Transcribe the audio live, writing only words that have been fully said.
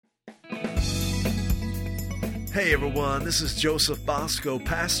Hey everyone, this is Joseph Bosco,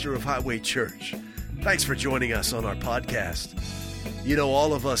 pastor of Highway Church. Thanks for joining us on our podcast. You know,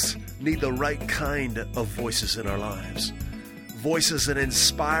 all of us need the right kind of voices in our lives. Voices that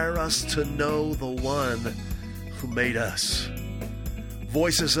inspire us to know the one who made us.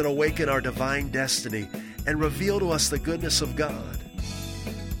 Voices that awaken our divine destiny and reveal to us the goodness of God.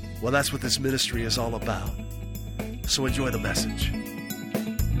 Well, that's what this ministry is all about. So enjoy the message.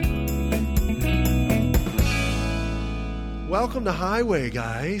 Welcome to Highway,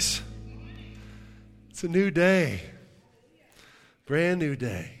 guys. It's a new day. Brand new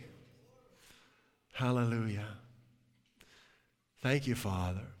day. Hallelujah. Thank you,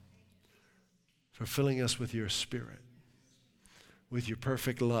 Father, for filling us with your Spirit, with your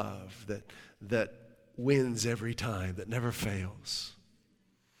perfect love that wins every time, that never fails.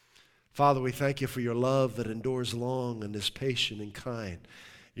 Father, we thank you for your love that endures long and is patient and kind.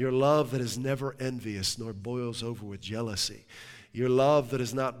 Your love that is never envious nor boils over with jealousy. Your love that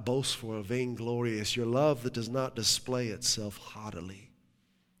is not boastful or vainglorious. Your love that does not display itself haughtily.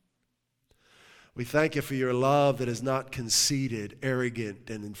 We thank you for your love that is not conceited, arrogant,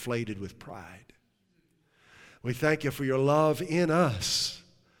 and inflated with pride. We thank you for your love in us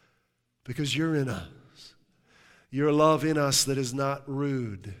because you're in us. Your love in us that is not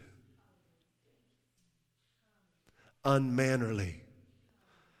rude, unmannerly,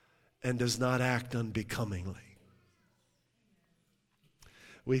 and does not act unbecomingly.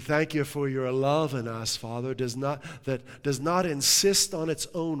 We thank you for your love in us, Father, that does not insist on its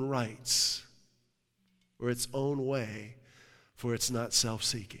own rights or its own way, for it's not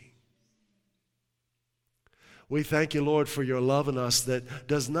self-seeking. We thank you, Lord, for your love in us that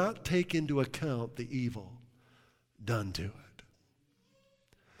does not take into account the evil done to it.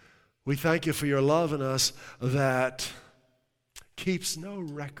 We thank you for your love in us that keeps no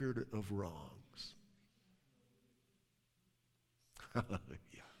record of wrongs. Hallelujah.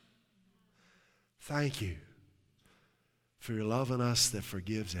 Thank you for your love in us that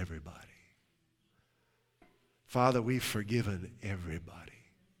forgives everybody. Father, we've forgiven everybody.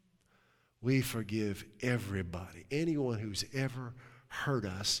 We forgive everybody. Anyone who's ever hurt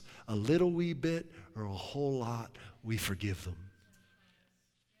us, a little wee bit or a whole lot, we forgive them.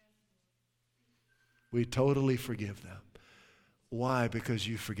 We totally forgive them. Why? Because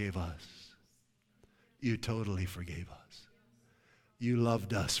you forgave us. You totally forgave us. You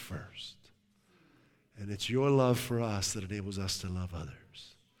loved us first. And it's your love for us that enables us to love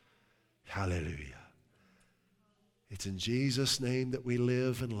others. Hallelujah. It's in Jesus' name that we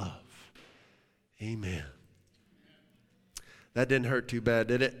live and love. Amen. That didn't hurt too bad,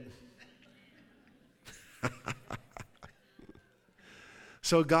 did it?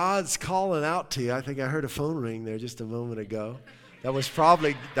 So God's calling out to you. I think I heard a phone ring there just a moment ago. That was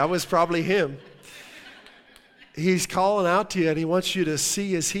probably him. He's calling out to you, and he wants you to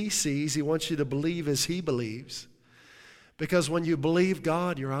see as he sees. He wants you to believe as he believes. Because when you believe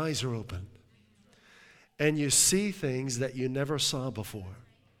God, your eyes are open. And you see things that you never saw before.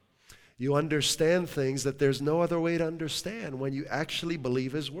 You understand things that there's no other way to understand when you actually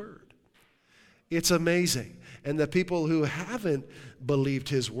believe his word. It's amazing. And the people who haven't believed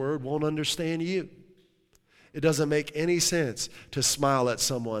his word won't understand you. It doesn't make any sense to smile at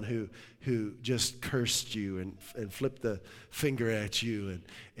someone who just cursed you and flipped the finger at you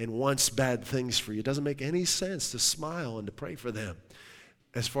and wants bad things for you. It doesn't make any sense to smile and to pray for them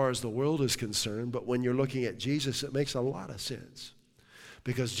as far as the world is concerned. But when you're looking at Jesus, it makes a lot of sense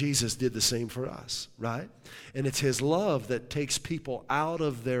because Jesus did the same for us, right? And it's his love that takes people out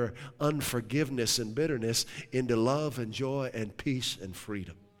of their unforgiveness and bitterness into love and joy and peace and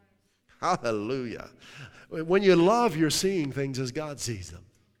freedom. Hallelujah. When you love, you're seeing things as God sees them.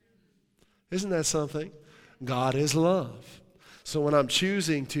 Isn't that something? God is love. So when I'm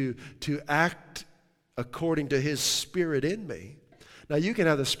choosing to act according to his Spirit in me, now you can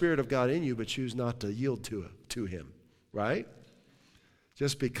have the Spirit of God in you, but choose not to yield to him, right?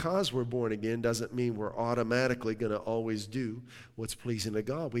 Just because we're born again doesn't mean we're automatically going to always do what's pleasing to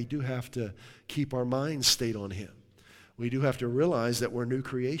God. We do have to keep our minds stayed on him. We do have to realize that we're new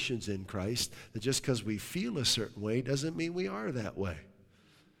creations in Christ, that just because we feel a certain way doesn't mean we are that way.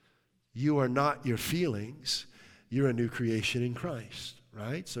 You are not your feelings. You're a new creation in Christ,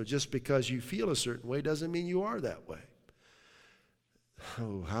 right? So just because you feel a certain way doesn't mean you are that way.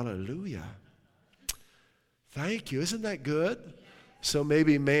 Oh, hallelujah. Thank you. Isn't that good? So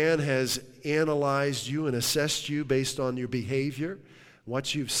maybe man has analyzed you and assessed you based on your behavior,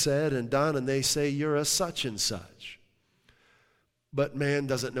 what you've said and done, and they say you're a such and such. But man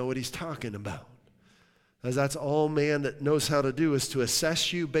doesn't know what he's talking about. As that's all man that knows how to do, is to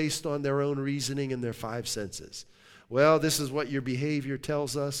assess you based on their own reasoning and their five senses. Well, this is what your behavior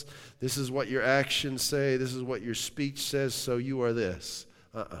tells us. This is what your actions say. This is what your speech says, so you are this.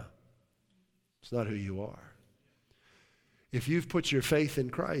 It's not who you are. If you've put your faith in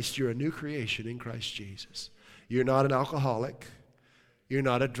Christ, you're a new creation in Christ Jesus. You're not an alcoholic. You're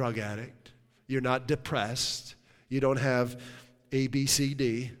not a drug addict. You're not depressed. You don't have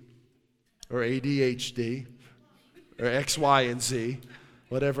ABCD or ADHD or X, Y, and Z,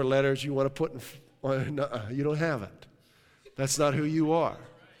 whatever letters you want to put in. You don't have it. That's not who you are.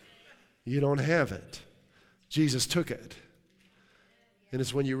 You don't have it. Jesus took it. And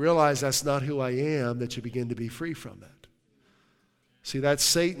it's when you realize that's not who I am that you begin to be free from it. See, that's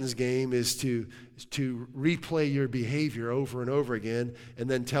Satan's game, is to replay your behavior over and over again and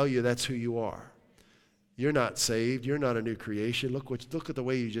then tell you that's who you are. You're not saved. You're not a new creation. Look at the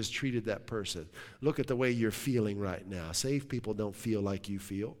way you just treated that person. Look at the way you're feeling right now. Saved people don't feel like you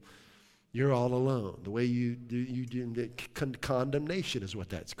feel. You're all alone. The way you do condemnation is what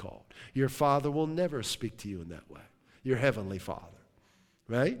that's called. Your Father will never speak to you in that way. Your Heavenly Father,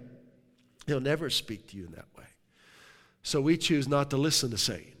 right? He'll never speak to you in that way. So we choose not to listen to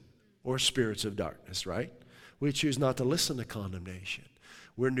Satan or spirits of darkness, right? We choose not to listen to condemnation.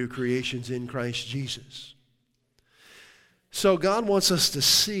 We're new creations in Christ Jesus. So God wants us to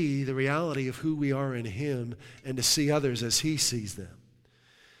see the reality of who we are in Him and to see others as He sees them.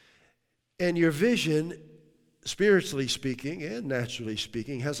 And your vision, spiritually speaking and naturally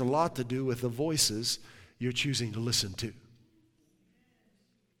speaking, has a lot to do with the voices you're choosing to listen to.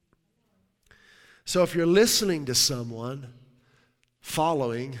 So if you're listening to someone,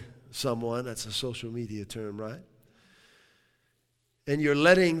 following someone, that's a social media term, right? And you're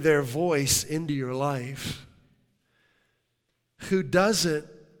letting their voice into your life, who doesn't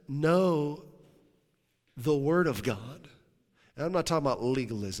know the Word of God. And I'm not talking about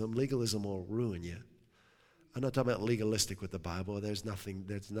legalism. Legalism will ruin you. I'm not talking about legalistic with the Bible. There's nothing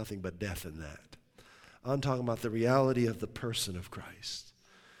but death in that. I'm talking about the reality of the person of Christ,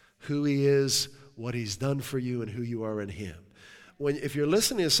 who He is, what He's done for you, and who you are in Him. If you're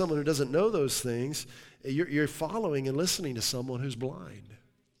listening to someone who doesn't know those things, you're following and listening to someone who's blind.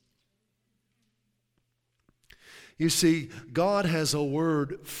 You see, God has a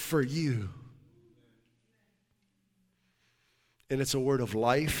word for you. And it's a word of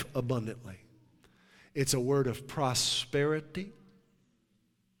life abundantly. It's a word of prosperity.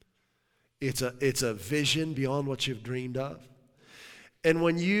 It's a vision beyond what you've dreamed of. And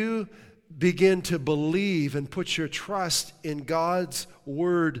when you begin to believe and put your trust in God's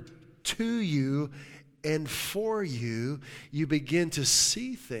word to you and for you, you begin to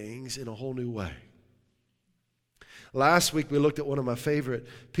see things in a whole new way. Last week we looked at one of my favorite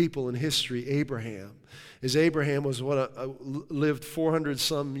people in history, Abraham. Abraham was lived 400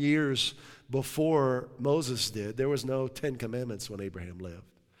 some years before Moses did. There was no 10 Commandments when Abraham lived.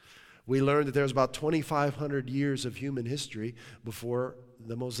 We learned that there was about 2,500 years of human history before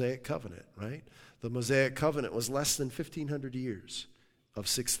the Mosaic Covenant, right? The Mosaic Covenant was less than 1,500 years of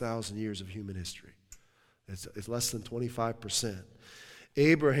 6,000 years of human history. It's less than 25%.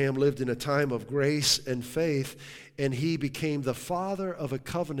 Abraham lived in a time of grace and faith, and he became the father of a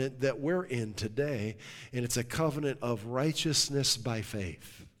covenant that we're in today, and it's a covenant of righteousness by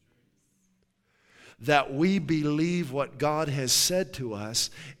faith. That we believe what God has said to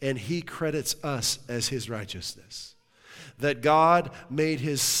us, and He credits us as His righteousness. That God made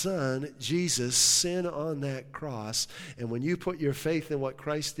His Son, Jesus, sin on that cross, and when you put your faith in what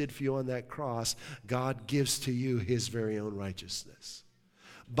Christ did for you on that cross, God gives to you His very own righteousness.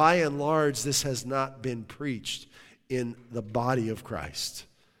 By and large, this has not been preached in the body of Christ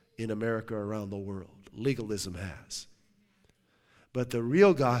in America or around the world. Legalism has. But the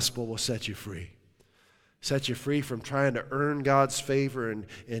real gospel will set you free. Set you free from trying to earn God's favor and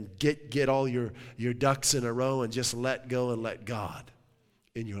get all your ducks in a row and just let go and let God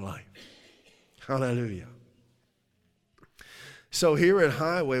in your life. Hallelujah. So here at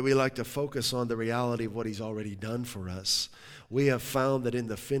Highway, we like to focus on the reality of what He's already done for us. We have found that in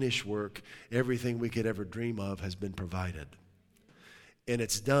the finished work, everything we could ever dream of has been provided. And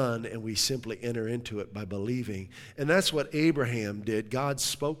it's done, and we simply enter into it by believing. And that's what Abraham did. God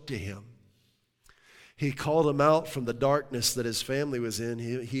spoke to him. He called him out from the darkness that his family was in.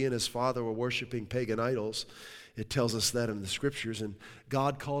 He and his father were worshiping pagan idols. It tells us that in the Scriptures. And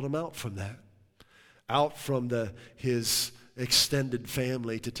God called him out from that. Out from his extended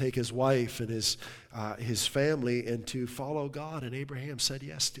family, to take his wife and his family and to follow God. And Abraham said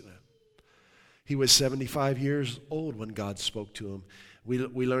yes to Him. He was 75 years old when God spoke to him. We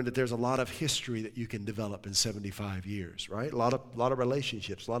learned that there's a lot of history that you can develop in 75 years, right? A lot of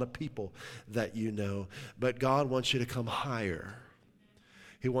relationships, a lot of people that you know. But God wants you to come higher.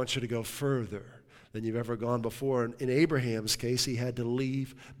 He wants you to go further than you've ever gone before. And in Abraham's case, he had to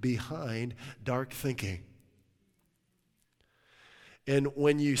leave behind dark thinking. And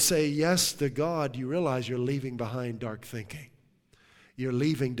when you say yes to God, you realize you're leaving behind dark thinking. You're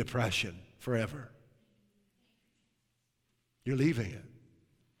leaving depression forever. You're leaving it.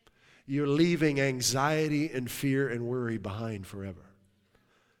 You're leaving anxiety and fear and worry behind forever.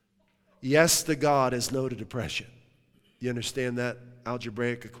 Yes to God is no to depression. You understand that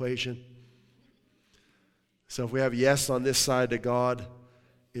algebraic equation? So if we have yes on this side to God,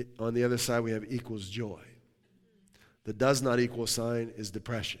 on the other side we have equals joy. The does not equal sign is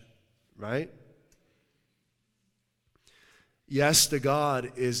depression, right? Yes to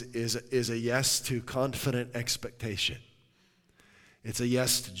God is a yes to confident expectation. It's a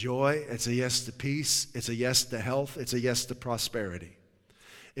yes to joy. It's a yes to peace. It's a yes to health. It's a yes to prosperity.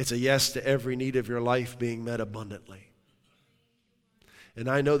 It's a yes to every need of your life being met abundantly. And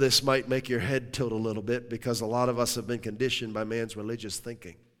I know this might make your head tilt a little bit because a lot of us have been conditioned by man's religious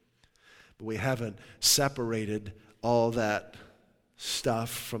thinking. But we haven't separated all that stuff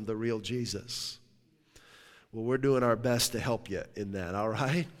from the real Jesus. Well, we're doing our best to help you in that, all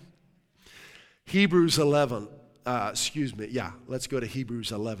right? Hebrews 11. Let's go to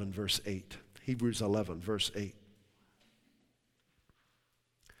Hebrews 11, verse 8. Hebrews 11, verse 8.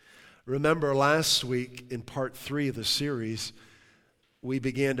 Remember last week in part 3 of the series, we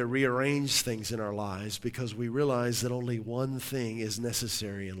began to rearrange things in our lives because we realized that only one thing is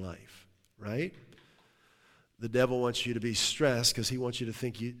necessary in life, right? The devil wants you to be stressed because he wants you to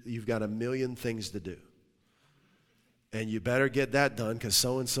think you've got a million things to do. And you better get that done because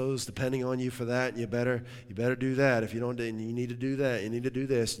so-and-so's depending on you for that, and you better do that. If you don't, you need to do that. You need to do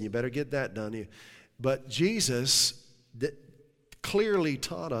this, and you better get that done. But Jesus clearly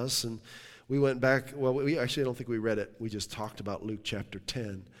taught us, and we went back. Well, we actually don't think we read it. We just talked about Luke chapter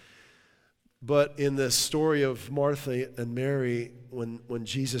 10. But in the story of Martha and Mary, when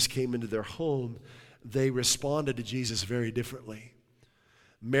Jesus came into their home, they responded to Jesus very differently.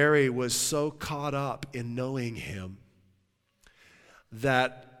 Mary was so caught up in knowing him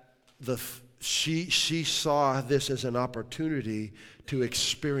that she saw this as an opportunity to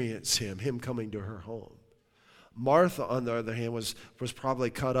experience him coming to her home. Martha, on the other hand, was probably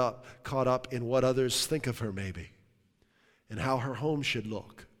caught up in what others think of her maybe, and how her home should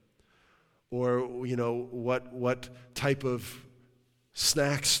look, or what type of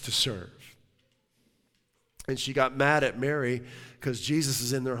snacks to serve. And she got mad at Mary because Jesus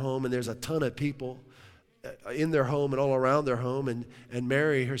is in their home and there's a ton of people in their home and all around their home, and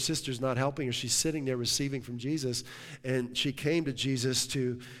Mary, her sister's not helping her. She's sitting there receiving from Jesus, and she came to Jesus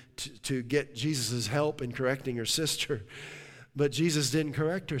to get Jesus' help in correcting her sister. But Jesus didn't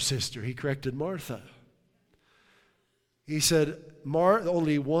correct her sister. He corrected Martha. He said,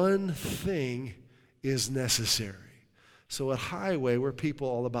 only one thing is necessary. So at Highway, we're people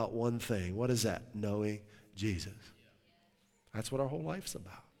all about one thing. What is that? Knowing Jesus. That's what our whole life's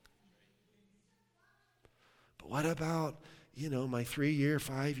about. But what about, my 3-year,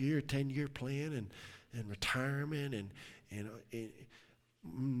 5-year, 10-year plan and retirement and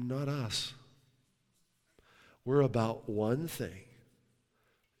not us. We're about one thing,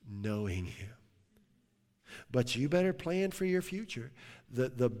 knowing him. But you better plan for your future.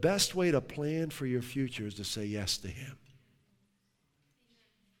 The best way to plan for your future is to say yes to him.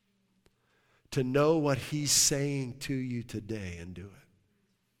 To know what he's saying to you today and do it.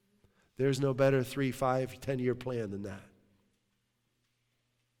 There's no better 3, 5, 10-year plan than that.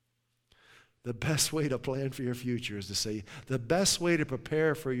 The best way to plan for your future is to say, the best way to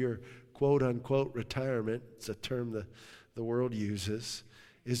prepare for your quote-unquote retirement, it's a term the world uses,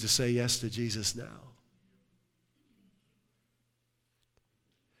 is to say yes to Jesus now.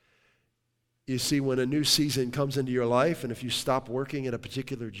 You see, when a new season comes into your life, and if you stop working at a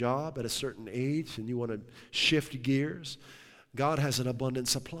particular job at a certain age and you want to shift gears, God has an abundant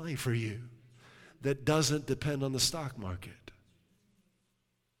supply for you that doesn't depend on the stock market.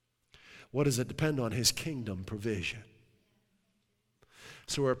 What does it depend on? His kingdom provision.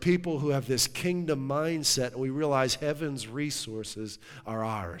 So we're people who have this kingdom mindset, and we realize heaven's resources are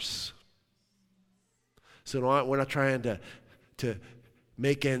ours. So we're not trying to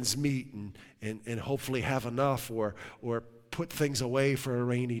make ends meet and hopefully have enough or put things away for a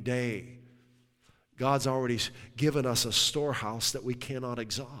rainy day. God's already given us a storehouse that we cannot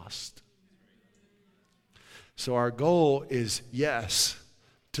exhaust. So our goal is yes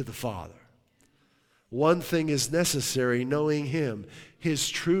to the Father. One thing is necessary, knowing him. his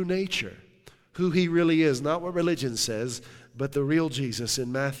true nature, who he really is, not what religion says, but the real Jesus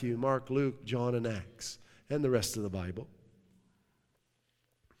in Matthew, Mark, Luke, John, and Acts, and the rest of the Bible.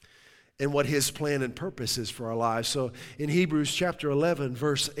 And what his plan and purpose is for our lives. So in Hebrews chapter 11,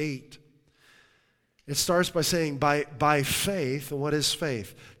 verse 8, it starts by saying, by faith, and what is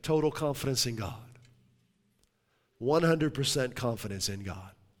faith? Total confidence in God. 100% confidence in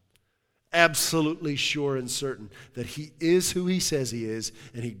God. Absolutely sure and certain that he is who he says he is,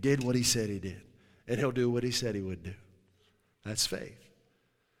 and he did what he said he did. And he'll do what he said he would do. That's faith.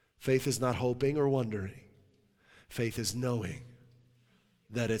 Faith is not hoping or wondering. Faith is knowing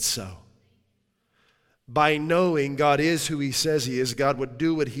that it's so. By knowing God is who he says he is, God would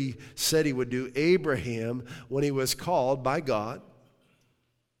do what he said he would do. Abraham, when he was called by God,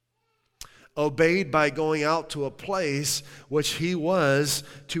 obeyed by going out to a place which he was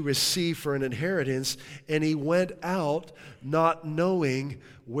to receive for an inheritance, and he went out not knowing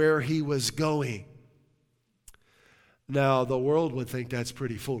where he was going. Now, the world would think that's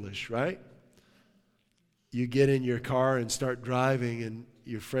pretty foolish, right? You get in your car and start driving, and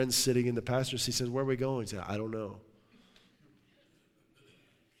your friend's sitting in the passenger seat says, "Where are we going?" You say, "I don't know."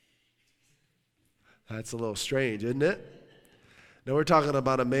 That's a little strange, isn't it? Now, we're talking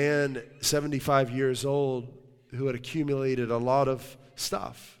about a man, 75 years old, who had accumulated a lot of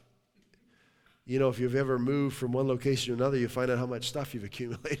stuff. You know, if you've ever moved from one location to another, you find out how much stuff you've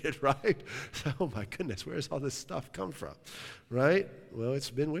accumulated, right? Oh my goodness, where's all this stuff come from, right? Well, it's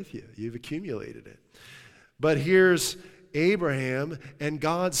been with you. You've accumulated it. But here's Abraham, and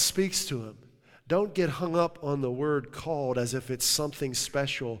God speaks to him. Don't get hung up on the word called as if it's something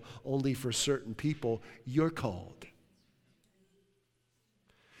special only for certain people. You're called.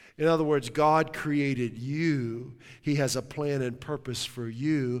 In other words, God created you. He has a plan and purpose for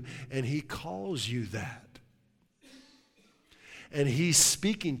you, and he calls you that. And he's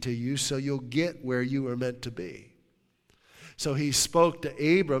speaking to you so you'll get where you were meant to be. So he spoke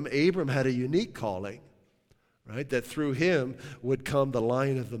to Abram. Abram had a unique calling, right? That through him would come the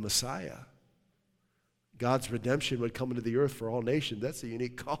line of the Messiah. God's redemption would come into the earth for all nations. That's a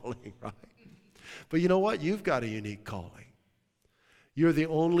unique calling, right? But you know what? You've got a unique calling. You're the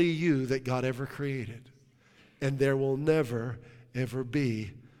only you that God ever created. And there will never, ever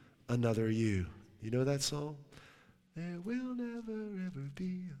be another you. You know that song? There will never, ever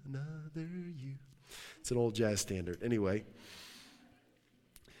be another you. It's an old jazz standard. Anyway,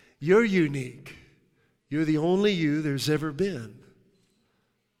 you're unique. You're the only you there's ever been.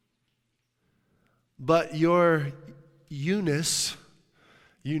 But your uniqueness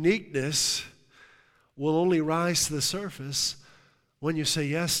will only rise to the surface when you say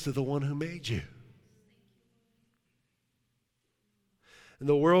yes to the one who made you. And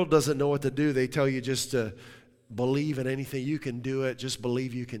the world doesn't know what to do. They tell you just to believe in anything. You can do it. Just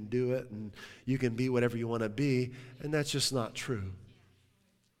believe you can do it. And you can be whatever you want to be. And that's just not true.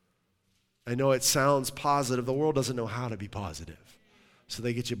 I know it sounds positive. The world doesn't know how to be positive. So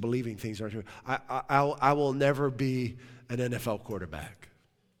they get you believing things aren't true. I will never be an NFL quarterback.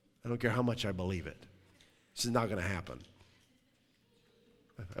 I don't care how much I believe it. This is not going to happen.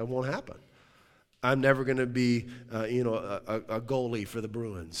 It won't happen. I'm never going to be, a goalie for the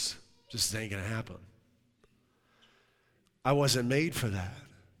Bruins. Just ain't going to happen. I wasn't made for that.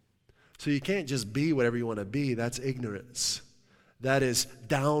 So you can't just be whatever you want to be. That's ignorance. That is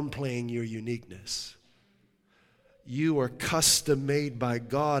downplaying your uniqueness. You are custom made by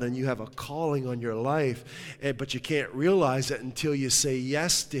God, and you have a calling on your life, but you can't realize it until you say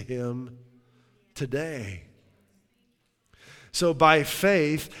yes to him today. So by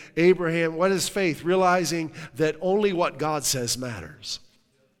faith, Abraham, what is faith? Realizing that only what God says matters.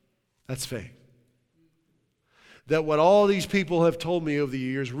 That's faith. That what all these people have told me over the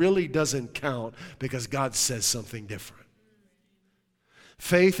years really doesn't count because God says something different.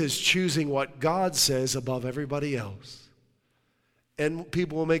 Faith is choosing what God says above everybody else. And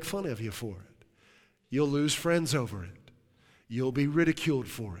people will make fun of you for it. You'll lose friends over it. You'll be ridiculed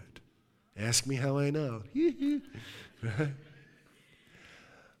for it. Ask me how I know. Right?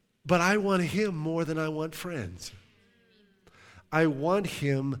 But I want him more than I want friends. I want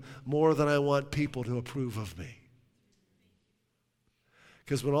him more than I want people to approve of me.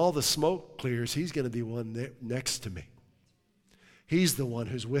 Because when all the smoke clears, he's going to be one next to me. He's the one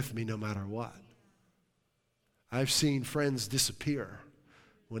who's with me no matter what. I've seen friends disappear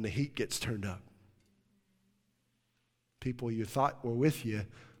when the heat gets turned up. People you thought were with you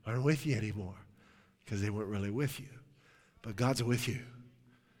aren't with you anymore because they weren't really with you. But God's with you.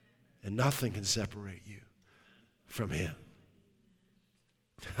 And nothing can separate you from him.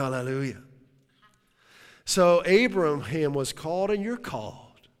 Hallelujah. So Abraham was called and you're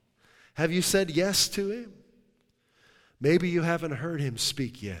called. Have you said yes to him? Maybe you haven't heard him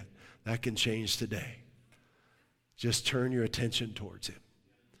speak yet. That can change today. Just turn your attention towards him.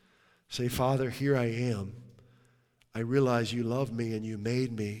 Say, Father, here I am. I realize you love me and you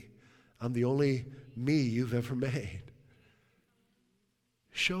made me. I'm the only me you've ever made.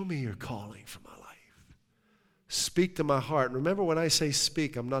 Show me your calling for my life. Speak to my heart. And remember, when I say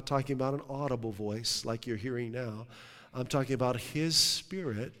speak, I'm not talking about an audible voice like you're hearing now. I'm talking about His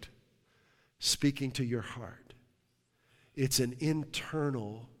Spirit speaking to your heart. It's an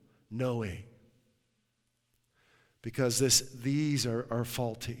internal knowing. Because these are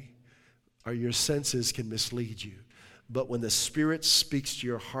faulty. Or your senses can mislead you. But when the Spirit speaks to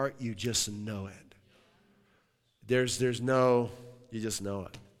your heart, you just know it. There's no, you just know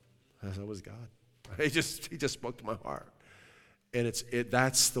it. That was God. He just spoke to my heart. And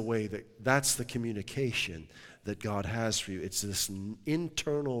that's the communication that God has for you. It's this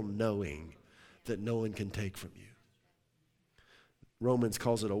internal knowing that no one can take from you. Romans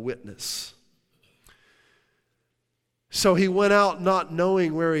calls it a witness. So he went out not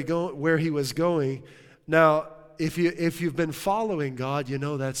knowing where he was going. Now, if you've been following God, you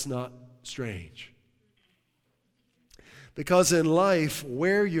know that's not strange. Because in life,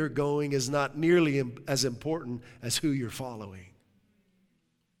 where you're going is not nearly as important as who you're following.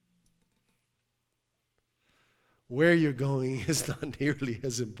 Where you're going is not nearly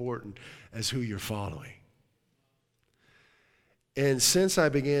as important as who you're following. And since I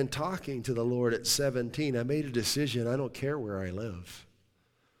began talking to the Lord at 17, I made a decision. I don't care where I live.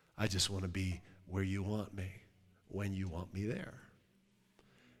 I just want to be where you want me, when you want me there.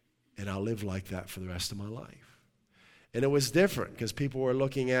 And I'll live like that for the rest of my life. And it was different because people were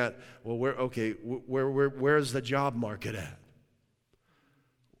looking at, well, where's the job market at?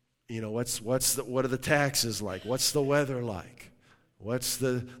 You know, what are the taxes like? What's the weather like? What's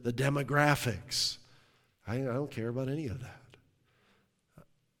the demographics? I don't care about any of that.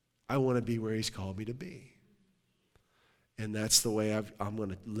 I want to be where He's called me to be. And that's the way I'm going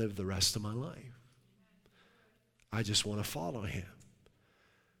to live the rest of my life. I just want to follow Him.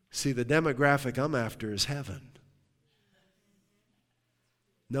 See, the demographic I'm after is heaven.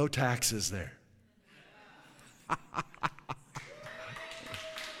 No taxes there. But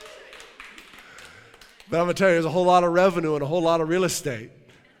I'm going to tell you, there's a whole lot of revenue and a whole lot of real estate,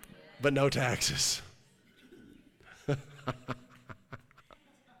 but no taxes.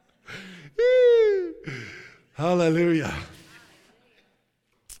 Hallelujah.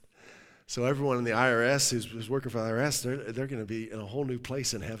 So everyone in the IRS who's working for the IRS, they're going to be in a whole new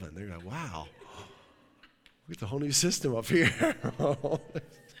place in heaven. They're going, wow, we got a whole new system up here.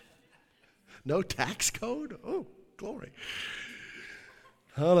 No tax code? Oh, glory.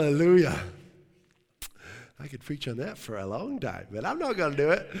 Hallelujah. I could preach on that for a long time, but I'm not going to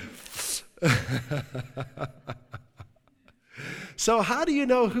do it. So how do you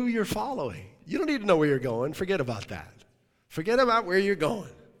know who you're following? You don't need to know where you're going. Forget about that. Forget about where you're going.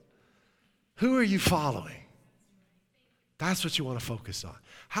 Who are you following? That's what you want to focus on.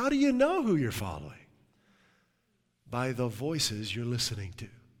 How do you know who you're following? By the voices you're listening to.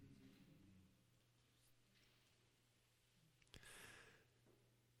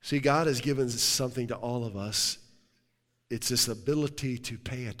 See, God has given something to all of us. It's this ability to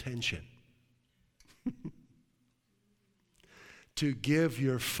pay attention. To give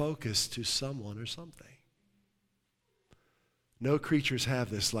your focus to someone or something. No creatures have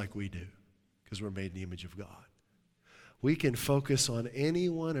this like we do, because we're made in the image of God. We can focus on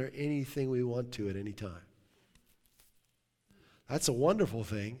anyone or anything we want to at any time. That's a wonderful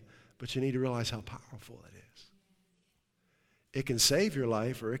thing, but you need to realize how powerful it is. It can save your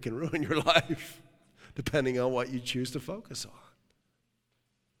life or it can ruin your life, depending on what you choose to focus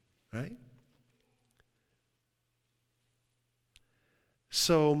on. Right?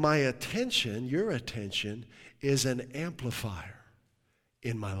 So my attention, your attention, is an amplifier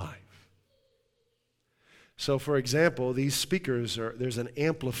in my life. So for example, these speakers, there's an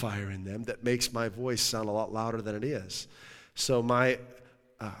amplifier in them that makes my voice sound a lot louder than it is. So my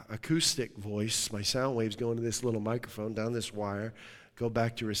acoustic voice, my sound waves go into this little microphone down this wire, go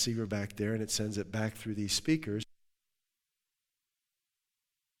back to receiver back there, and it sends it back through these speakers.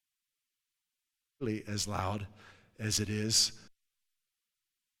 Really as loud as it is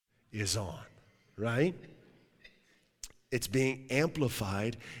on, right? It's being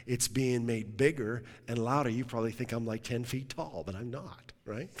amplified. It's being made bigger and louder. You probably think I'm like 10 feet tall, but I'm not,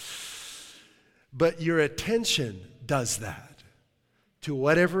 right? But your attention does that to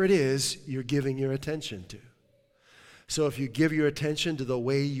whatever it is you're giving your attention to. So if you give your attention to the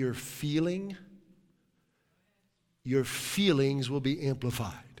way you're feeling, your feelings will be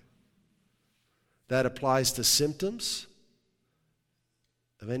amplified. That applies to symptoms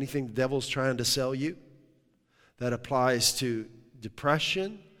of anything the devil's trying to sell you. That applies to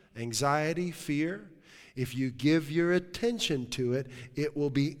depression, anxiety, fear. If you give your attention to it, it will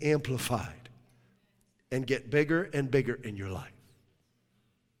be amplified and get bigger and bigger in your life.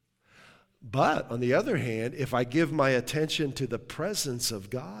 But on the other hand, if I give my attention to the presence of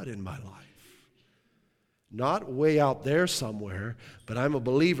God in my life, not way out there somewhere, but I'm a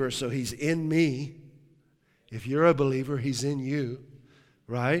believer, so He's in me. If you're a believer, He's in you,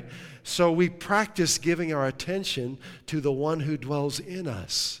 right? So we practice giving our attention to the one who dwells in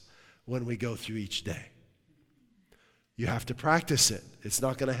us when we go through each day. You have to practice it. It's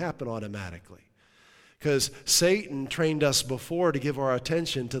not going to happen automatically. Because Satan trained us before to give our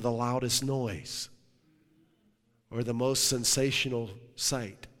attention to the loudest noise or the most sensational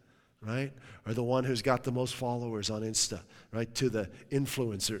sight, right? Or the one who's got the most followers on Insta, right? To the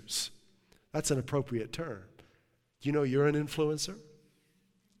influencers. That's an appropriate term. Do you know you're an influencer?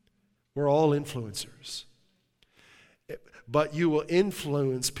 We're all influencers. But you will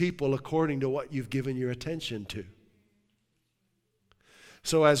influence people according to what you've given your attention to.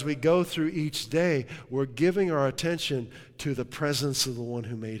 So as we go through each day, we're giving our attention to the presence of the one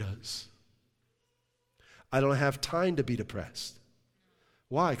who made us. I don't have time to be depressed.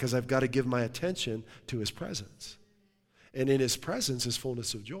 Why? Because I've got to give my attention to His presence. And in His presence is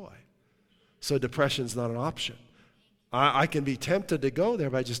fullness of joy. So depression's not an option. I can be tempted to go there,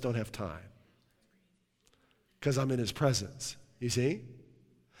 but I just don't have time. Because I'm in His presence. You see?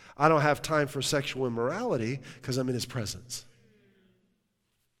 I don't have time for sexual immorality because I'm in His presence.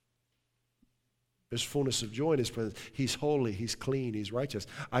 There's fullness of joy in His presence. He's holy, He's clean, He's righteous.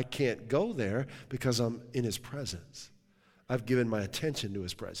 I can't go there because I'm in His presence. I've given my attention to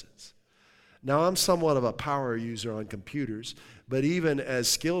His presence. Now, I'm somewhat of a power user on computers, but even as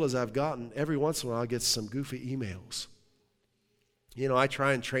skilled as I've gotten, every once in a while I get some goofy emails. You know, I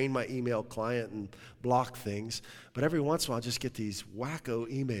try and train my email client and block things, but every once in a while I just get these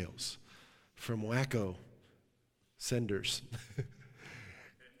wacko emails from wacko senders.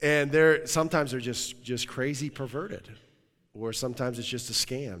 And sometimes they're just crazy perverted, or sometimes it's just a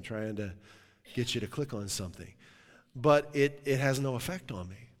scam trying to get you to click on something. But it has no effect on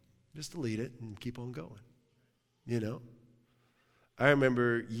me. Just delete it and keep on going, you know. I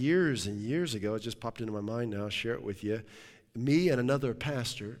remember years and years ago, it just popped into my mind now, I'll share it with you. Me and another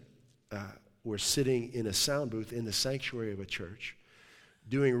pastor were sitting in a sound booth in the sanctuary of a church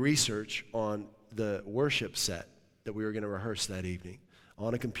doing research on the worship set that we were going to rehearse that evening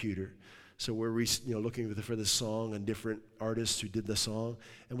on a computer. So we're looking for the song and different artists who did the song.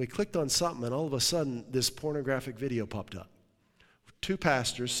 And we clicked on something, and all of a sudden, this pornographic video popped up. Two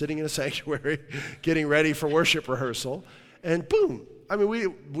pastors sitting in a sanctuary getting ready for worship rehearsal. And boom. I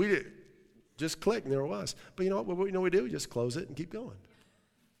mean, we just clicked, and there it was. But you know what we do? We just close it and keep going.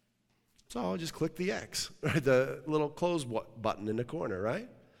 So I'll just click the X, right? The little close button in the corner, right?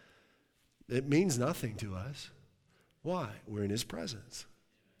 It means nothing to us. Why? We're in His presence.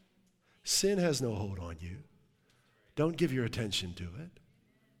 Sin has no hold on you. Don't give your attention to it.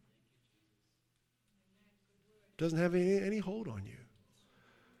 It doesn't have any hold on you.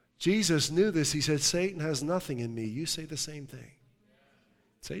 Jesus knew this. He said, Satan has nothing in me. You say the same thing.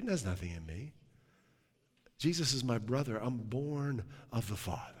 Satan has nothing in me. Jesus is my brother. I'm born of the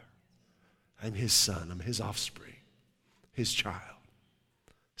Father. I'm His son. I'm His offspring, His child.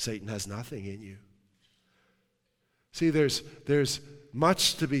 Satan has nothing in you. See, there's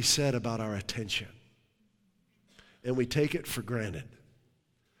much to be said about our attention, and we take it for granted.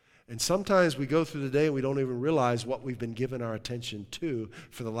 And sometimes we go through the day and we don't even realize what we've been given our attention to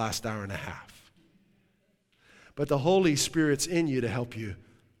for the last hour and a half. But the Holy Spirit's in you to help you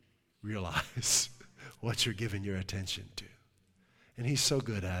realize what you're giving your attention to. And He's so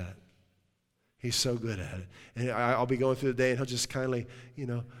good at it. He's so good at it. And I'll be going through the day and He'll just kindly,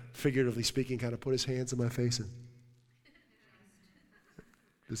 figuratively speaking, kind of put His hands in my face and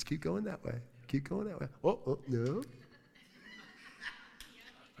just keep going that way. Keep going that way. Oh, no.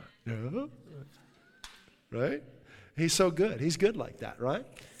 No. Right? He's so good. He's good like that, right?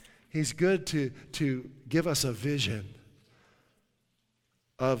 He's good to give us a vision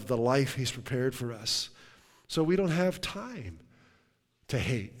of the life He's prepared for us. So we don't have time to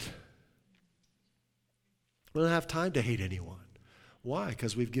hate. We don't have time to hate anyone. Why?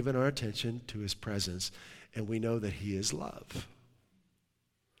 Because we've given our attention to His presence, and we know that He is love.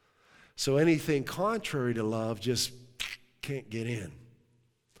 So anything contrary to love just can't get in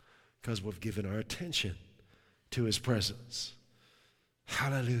because we've given our attention to His presence.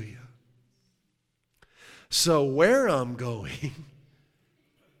 Hallelujah. So where I'm going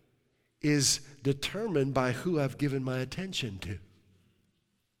is determined by who I've given my attention to.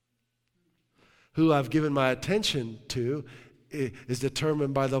 Who I've given my attention to is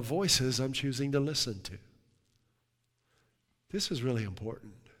determined by the voices I'm choosing to listen to. This is really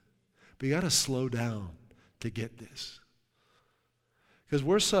important. But you got to slow down to get this. Because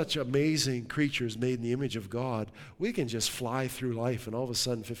we're such amazing creatures made in the image of God, we can just fly through life and all of a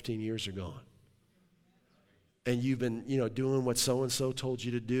sudden 15 years are gone. And you've been, doing what so-and-so told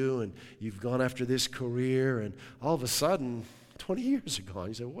you to do, and you've gone after this career, and all of a sudden, 20 years are gone.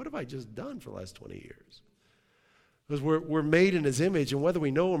 You say, what have I just done for the last 20 years? Because we're made in His image, and whether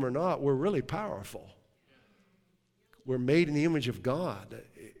we know Him or not, we're really powerful. We're made in the image of God.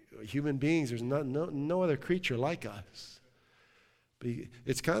 Human beings, there's no other creature like us. But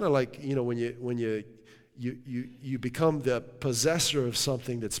it's kind of like, when you become the possessor of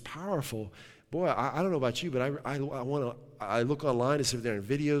something that's powerful. Boy, I don't know about you, but I look online and see if there are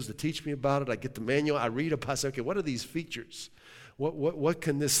videos that teach me about it. I get the manual, I read about it, I say, okay, what are these features? What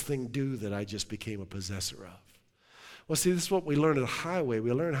can this thing do that I just became a possessor of? Well, see, this is what we learn at Highway.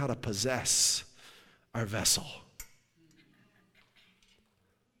 We learn how to possess our vessel.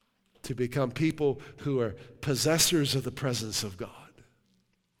 To become people who are possessors of the presence of God.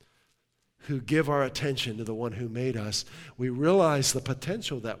 Who give our attention to the one who made us. We realize the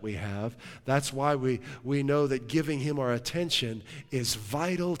potential that we have. That's why we know that giving Him our attention is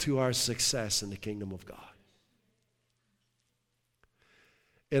vital to our success in the kingdom of God.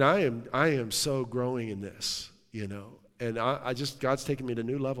 And I am so growing in this, and God's taking me to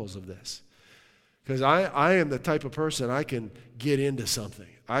new levels of this. Because I am the type of person, I can get into something.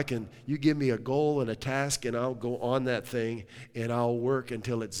 You give me a goal and a task, and I'll go on that thing, and I'll work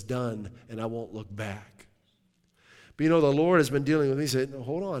until it's done, and I won't look back. But the Lord has been dealing with me. He said, no,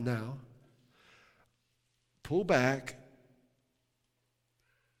 hold on now. Pull back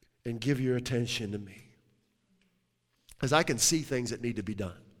and give your attention to me. Because I can see things that need to be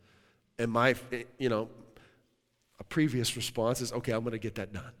done. And my, a previous response is, okay, I'm going to get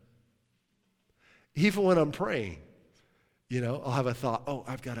that done. Even when I'm praying, I'll have a thought,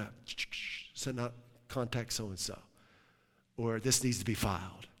 I've got to send out, contact so-and-so. Or this needs to be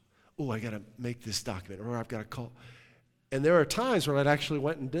filed. I got to make this document. Or I've got to call. And there are times when I actually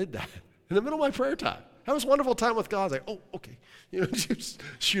went and did that in the middle of my prayer time. That was a wonderful time with God. I was like, okay. Just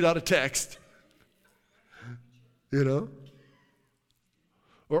shoot out a text. Or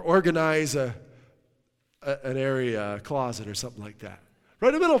organize an area, a closet or something like that. Right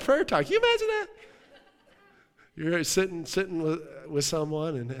in the middle of prayer time. Can you imagine that? You're sitting with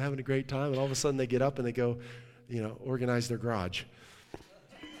someone and having a great time, and all of a sudden they get up and they go, organize their garage.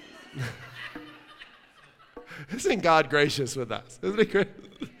 Isn't God gracious with us? Isn't He great?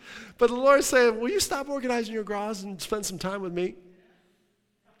 But the Lord's saying, will you stop organizing your garage and spend some time with me?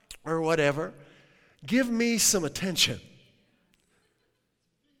 Or whatever. Give me some attention.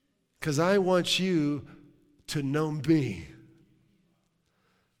 Because I want you to know me.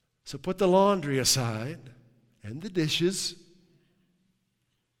 So put the laundry aside, and the dishes,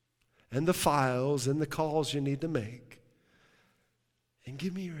 and the files, and the calls you need to make, and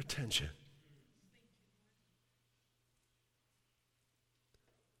give me your attention.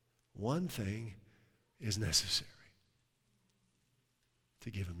 One thing is necessary to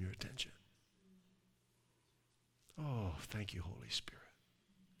give Him your attention. Oh, thank you, Holy Spirit.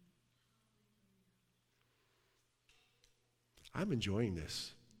 I'm enjoying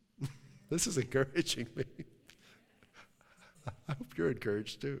this. This is encouraging me. I hope you're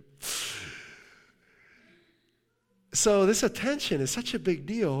encouraged too. So this attention is such a big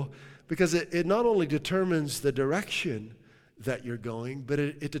deal because it not only determines the direction that you're going, but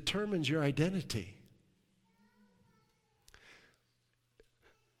it determines your identity.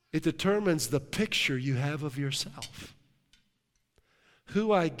 It determines the picture you have of yourself.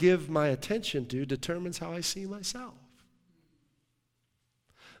 Who I give my attention to determines how I see myself.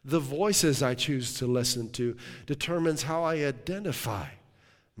 The voices I choose to listen to determines how I identify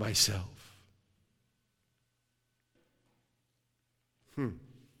myself.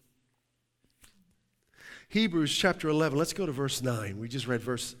 Hebrews chapter 11. Let's go to verse 9. We just read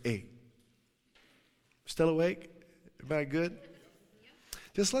verse 8. Still awake? Everybody good?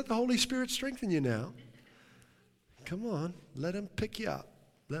 Just let the Holy Spirit strengthen you now. Come on. Let Him pick you up.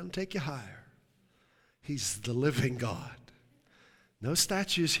 Let Him take you higher. He's the living God. No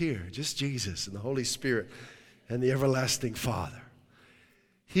statues here, just Jesus and the Holy Spirit and the everlasting Father.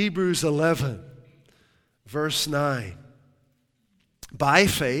 Hebrews 11, verse 9. By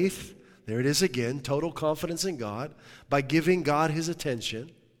faith, there it is again, total confidence in God, by giving God His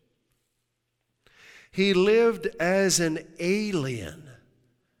attention, He lived as an alien.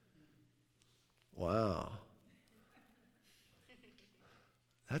 Wow.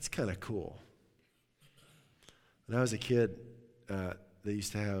 That's kind of cool. When I was a kid, they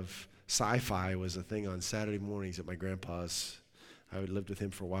used to have sci-fi was a thing on Saturday mornings at my grandpa's. I lived with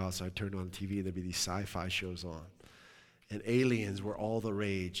him for a while, so I'd turn on the TV and there'd be these sci-fi shows on. And aliens were all the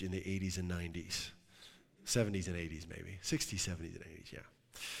rage in the 80s and 90s. 70s and 80s maybe. 60s, 70s, and 80s, yeah.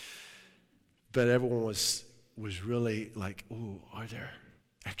 But everyone was really like, ooh, are there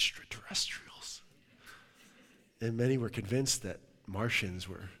extraterrestrials? And many were convinced that Martians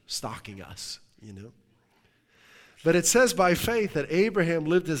were stalking us, you know. But it says by faith that Abraham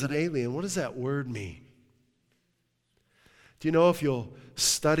lived as an alien. What does that word mean? Do you know if you'll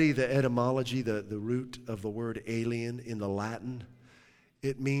study the etymology, the root of the word alien in the Latin,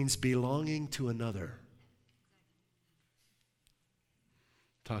 it means belonging to another.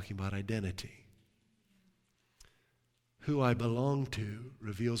 Talking about identity. Who I belong to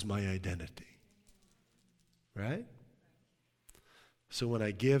reveals my identity. Right? So when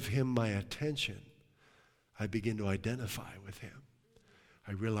I give him my attention, I begin to identify with him.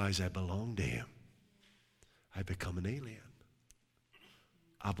 I realize I belong to him. I become an alien.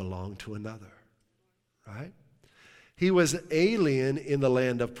 I belong to another. Right? He was an alien in the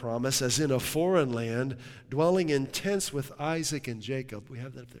land of promise, as in a foreign land, dwelling in tents with Isaac and Jacob. We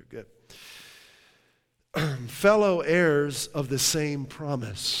have that up there. Good. Fellow heirs of the same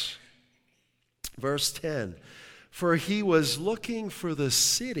promise. Verse 10. For he was looking for the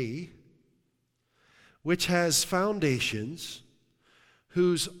city which has foundations,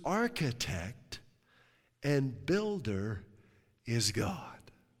 whose architect and builder is God.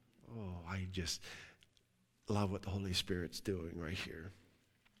 Oh, I just love what the Holy Spirit's doing right here.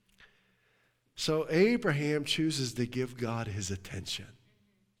 So Abraham chooses to give God his attention.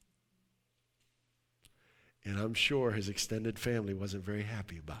 And I'm sure his extended family wasn't very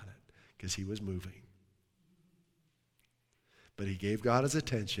happy about it because he was moving. But he gave God his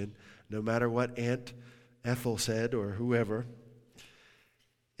attention, no matter what Aunt Ethel said or whoever.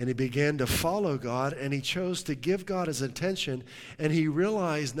 And he began to follow God, and he chose to give God his attention, and he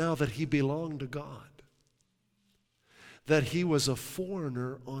realized now that he belonged to God, that he was a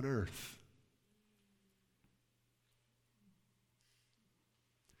foreigner on earth.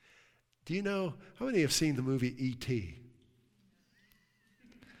 Do you know, how many have seen the movie E.T.?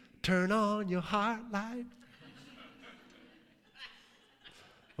 Turn on your heart light.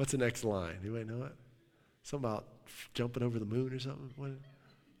 What's the next line? Anybody know it? Something about jumping over the moon or something? What?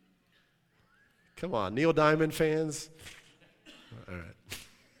 Come on, Neil Diamond fans? All right.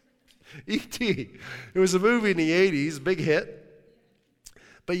 E.T. It was a movie in the 80s, big hit.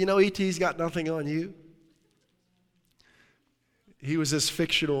 But you know E.T.'s got nothing on you. He was this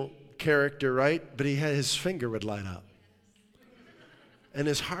fictional character, right? But he had his finger would light up. And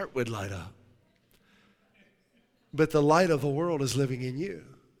his heart would light up. But the light of the world is living in you.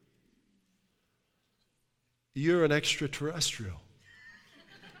 You're an extraterrestrial.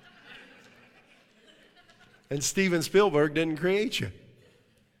 And Steven Spielberg didn't create you.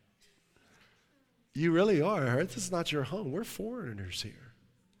 You really are. Earth is not your home. We're foreigners here.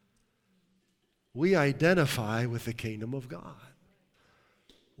 We identify with the kingdom of God.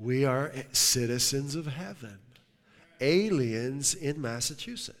 We are citizens of heaven. Aliens in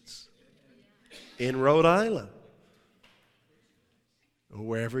Massachusetts. In Rhode Island. Or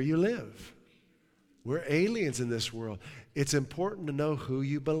wherever you live. We're aliens in this world. It's important to know who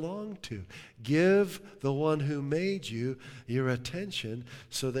you belong to. Give the one who made you your attention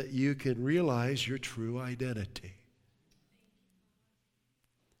so that you can realize your true identity.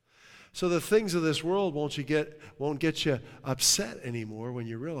 So the things of this world won't get you upset anymore when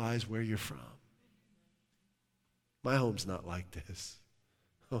you realize where you're from. My home's not like this.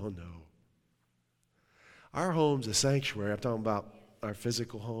 Oh no. Our home's a sanctuary. I'm talking about our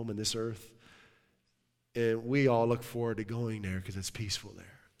physical home in this earth. And we all look forward to going there because it's peaceful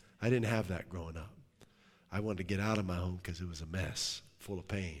there. I didn't have that growing up. I wanted to get out of my home because it was a mess, full of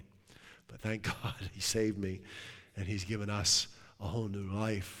pain. But thank God he saved me, and he's given us a whole new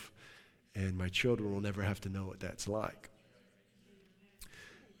life. And my children will never have to know what that's like.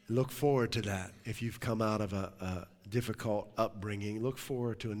 Look forward to that. If you've come out of a difficult upbringing, look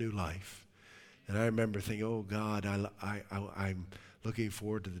forward to a new life. And I remember thinking, oh God, I'm looking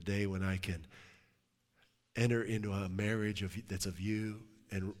forward to the day when I can enter into a marriage that's of you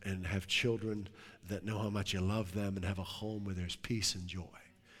and have children that know how much you love them and have a home where there's peace and joy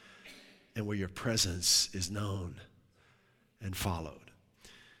and where your presence is known and followed.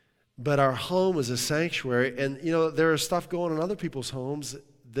 But our home is a sanctuary, and you know there is stuff going on in other people's homes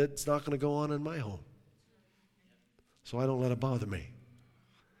that's not going to go on in my home. so I don't let it bother me.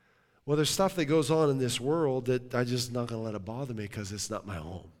 Well, there's stuff that goes on in this world that I just not going to let it bother me because it's not my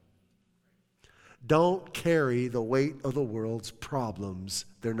home. Don't carry the weight of the world's problems.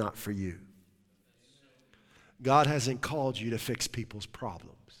 They're not for you. God hasn't called you to fix people's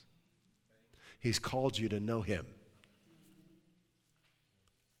problems. He's called you to know Him.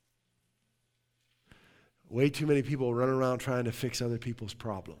 Way too many people run around trying to fix other people's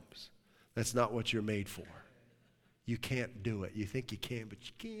problems. That's not what you're made for. You can't do it. You think you can, but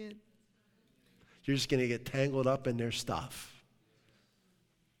you can't. You're just going to get tangled up in their stuff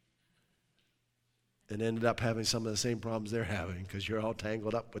and ended up having some of the same problems they're having because you're all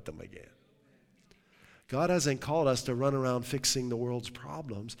tangled up with them again. God hasn't called us to run around fixing the world's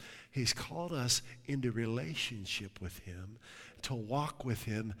problems. He's called us into relationship with Him, to walk with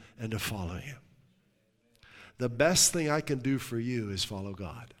Him, and to follow Him. The best thing I can do for you is follow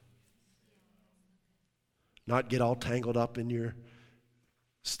God. Not get all tangled up in your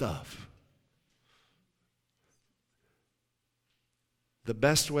stuff. The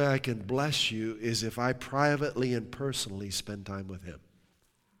best way I can bless you is if I privately and personally spend time with Him.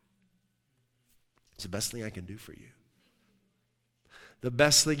 It's the best thing I can do for you. The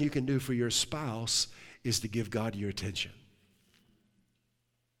best thing you can do for your spouse is to give God your attention.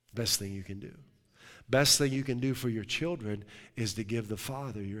 Best thing you can do. Best thing you can do for your children is to give the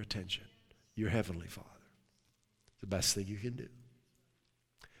Father your attention, your Heavenly Father. The best thing you can do.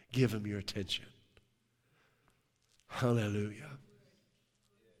 Give Him your attention. Hallelujah.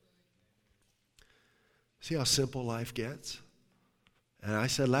 See how simple life gets? And I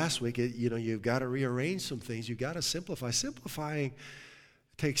said last week, you've got to rearrange some things. You've got to simplify. Simplifying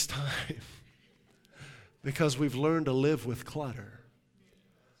takes time because we've learned to live with clutter.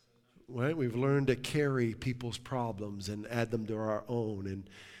 Right? We've learned to carry people's problems and add them to our own.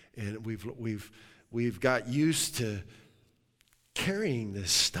 And we've got used to carrying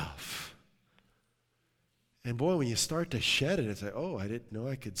this stuff. And boy, when you start to shed it, it's like, oh, I didn't know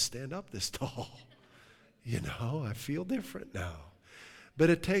I could stand up this tall. I feel different now. But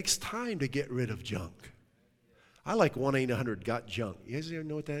it takes time to get rid of junk. I like 1-800-GOT-JUNK. You guys even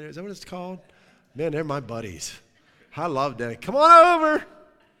know what that is? Is that what it's called? Man, they're my buddies. I love that. Come on over.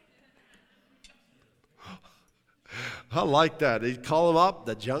 I like that. You call them up,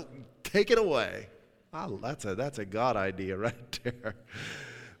 the junk, take it away. That's a God idea right there.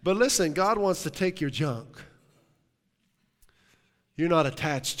 But listen, God wants to take your junk. You're not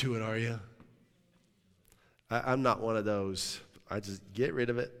attached to it, are you? I'm not one of those. I just get rid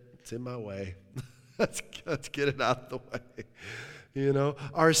of it. It's in my way. let's get it out of the way.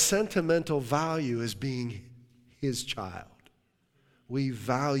 Our sentimental value is being His child. We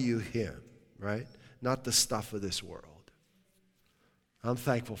value Him, right? Not the stuff of this world. I'm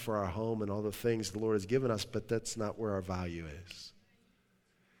thankful for our home and all the things the Lord has given us, but that's not where our value is.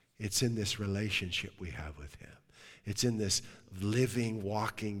 It's in this relationship we have with Him. It's in this living,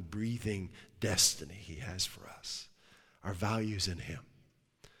 walking, breathing destiny He has for us. Our value's in Him.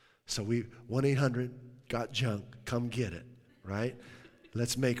 So 1-800-GOT-JUNK, come get it, right?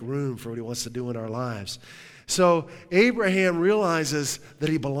 Let's make room for what He wants to do in our lives. So Abraham realizes that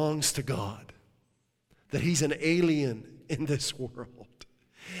he belongs to God, that he's an alien in this world.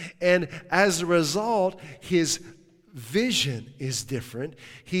 And as a result, his vision is different.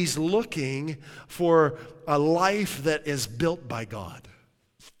 He's looking for a life that is built by God.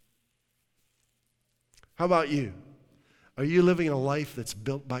 How about you? Are you living a life that's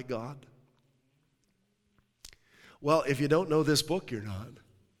built by God? Well, if you don't know this book, you're not.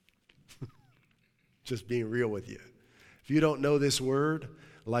 Just being real with you. If you don't know this word,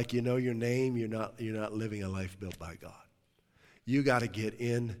 like you know your name, you're not living a life built by God. You got to get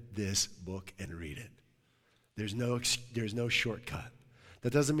in this book and read it. There's no shortcut.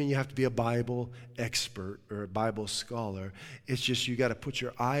 That doesn't mean you have to be a Bible expert or a Bible scholar. It's just you got to put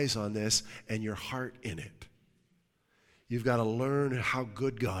your eyes on this and your heart in it. You've got to learn how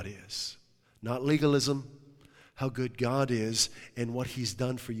good God is. Not legalism, how good God is and what He's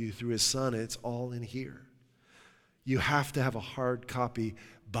done for you through His Son. It's all in here. You have to have a hard copy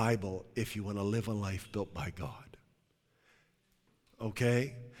Bible if you want to live a life built by God.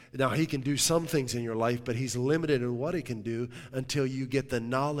 Okay? Now, He can do some things in your life, but He's limited in what He can do until you get the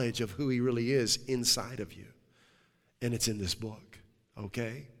knowledge of who He really is inside of you. And it's in this book.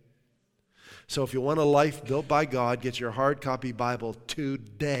 Okay? So if you want a life built by God, get your hard copy Bible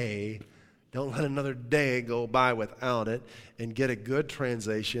today. Don't let another day go by without it. And get a good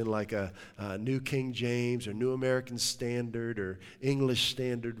translation like a New King James or New American Standard or English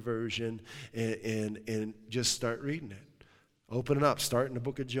Standard Version and just start reading it. Open it up. Start in the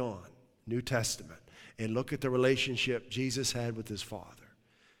book of John, New Testament. and look at the relationship Jesus had with his Father.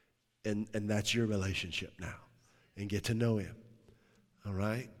 And that's your relationship now. And get to know him. All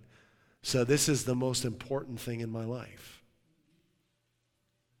right? So this is the most important thing in my life.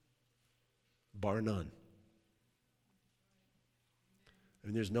 Bar none.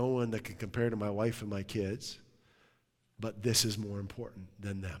 And there's no one that can compare to my wife and my kids, but this is more important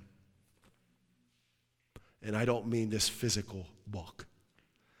than them. And I don't mean this physical book.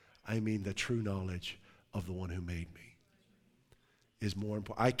 I mean the true knowledge of the one who made me is more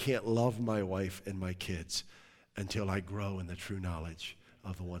important. I can't love my wife and my kids until I grow in the true knowledge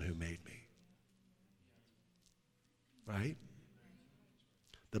of the one who made me. Right?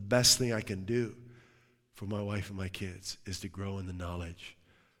 The best thing I can do for my wife and my kids is to grow in the knowledge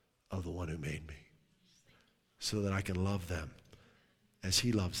of the one who made me so that I can love them as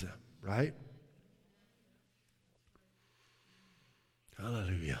he loves them. Right?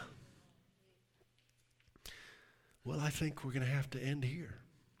 Hallelujah. Well, I think we're going to have to end here.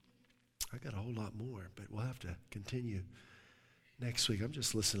 I got a whole lot more, but we'll have to continue next week. I'm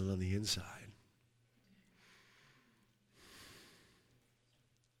just listening on the inside.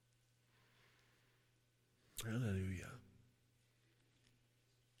 Hallelujah.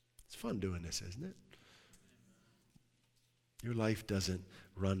 It's fun doing this, isn't it? Your life doesn't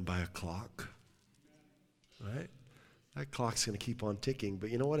run by a clock, right? That clock's going to keep on ticking, but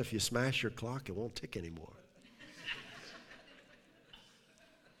you know what? If you smash your clock, it won't tick anymore.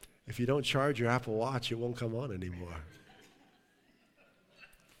 If you don't charge your Apple Watch, it won't come on anymore.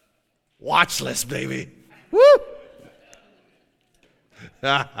 Watchless, baby. Woo!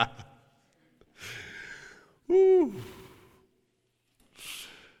 Woo!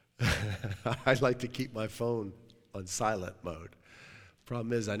 I like to keep my phone on silent mode.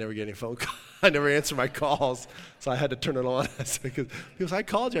 Problem is, I never get any phone calls. I never answer my calls, so I had to turn it on. Because people say, I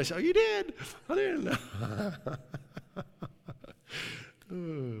called you. I said, oh, you did? I didn't know.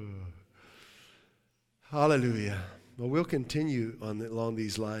 Hallelujah. Well, we'll continue along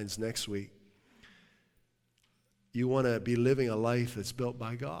these lines next week. You want to be living a life that's built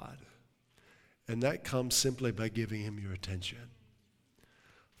by God. And that comes simply by giving him your attention.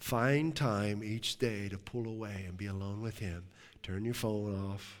 Find time each day to pull away and be alone with him. Turn your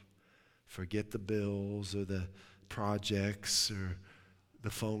phone off. Forget the bills or the projects or the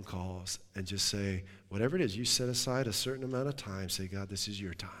phone calls. And just say, whatever it is, you set aside a certain amount of time. Say, God, this is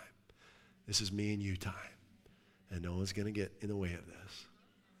your time. This is me and you time. And no one's going to get in the way of this.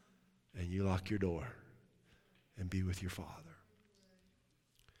 And you lock your door and be with your Father.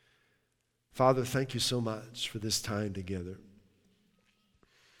 Father, thank you so much for this time together.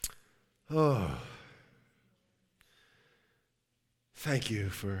 Oh, thank you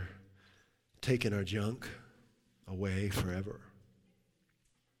for taking our junk away forever.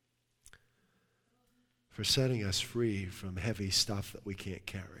 For setting us free from heavy stuff that we can't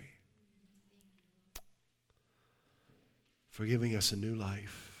carry. For giving us a new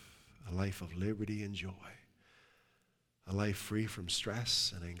life, a life of liberty and joy. A life free from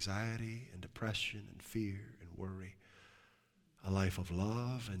stress and anxiety and depression and fear and worry. A life of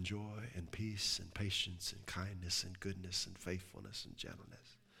love and joy and peace and patience and kindness and goodness and faithfulness and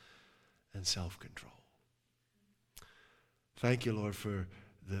gentleness and self-control. Thank you, Lord, for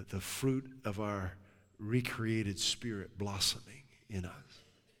the fruit of our recreated spirit blossoming in us.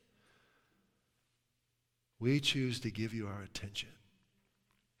 We choose to give you our attention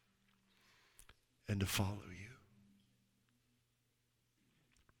and to follow you.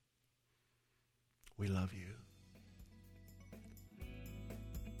 We love you.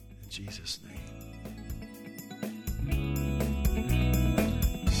 In Jesus' name.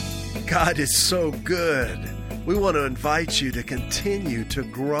 God is so good. We want to invite you to continue to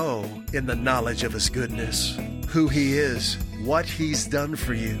grow in the knowledge of his goodness, who he is, what he's done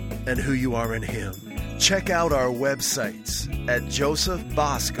for you, and who you are in him. Check out our websites at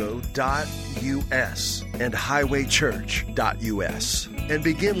josephbosco.us and highwaychurch.us and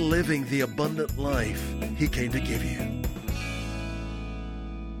begin living the abundant life he came to give you.